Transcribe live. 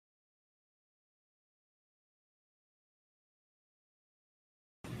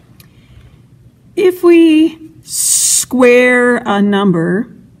If we square a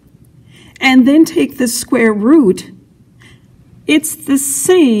number and then take the square root, it's the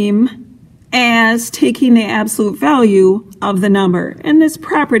same as taking the absolute value of the number. And this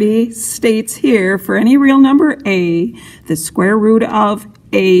property states here, for any real number a, the square root of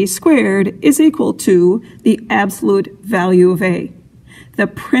a squared is equal to the absolute value of a. The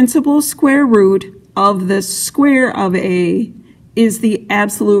principal square root of the square of a is the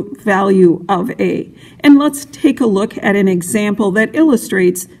absolute value of a. And let's take a look at an example that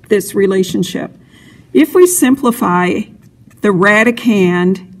illustrates this relationship. If we simplify the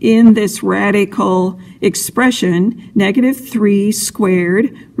radicand in this radical expression, -3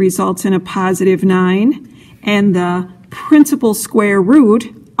 squared results in a +9, and the principal square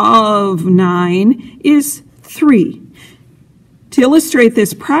root of 9 is 3. To illustrate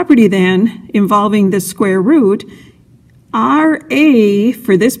this property then, involving the square root, our a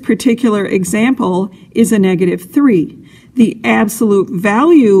for this particular example is a -3. The absolute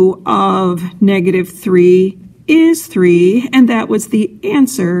value of -3 is 3, and that was the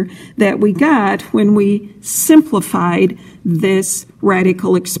answer that we got when we simplified this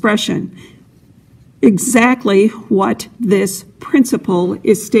radical expression. Exactly what this principle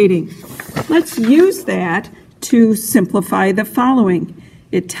is stating. Let's use that to simplify the following.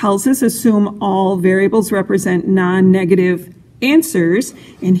 It tells us assume all variables represent non-negative answers,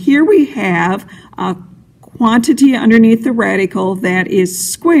 and here we have a quantity underneath the radical that is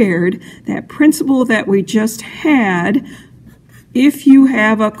squared. That principle that we just had, if you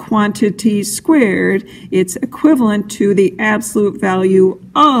have a quantity squared, it's equivalent to the absolute value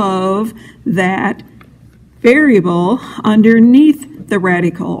of that variable underneath the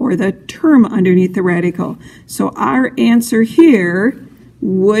radical, or the term underneath the radical. So our answer here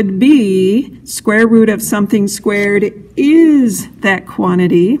would be square root of something squared is that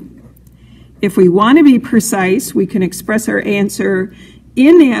quantity. If we want to be precise, we can express our answer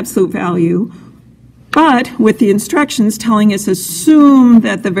in the absolute value, but with the instructions telling us assume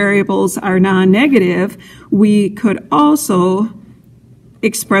that the variables are non-negative, we could also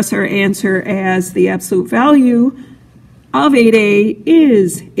express our answer as the absolute value of 8a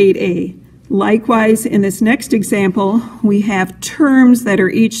is 8a. Likewise, in this next example, we have terms that are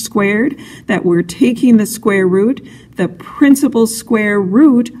each squared, that we're taking the square root. The principal square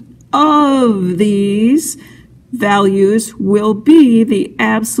root of these values will be the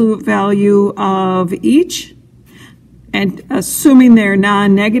absolute value of each. And assuming they're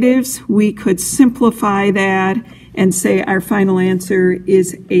non-negatives, we could simplify that and say our final answer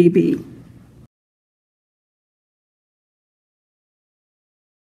is AB.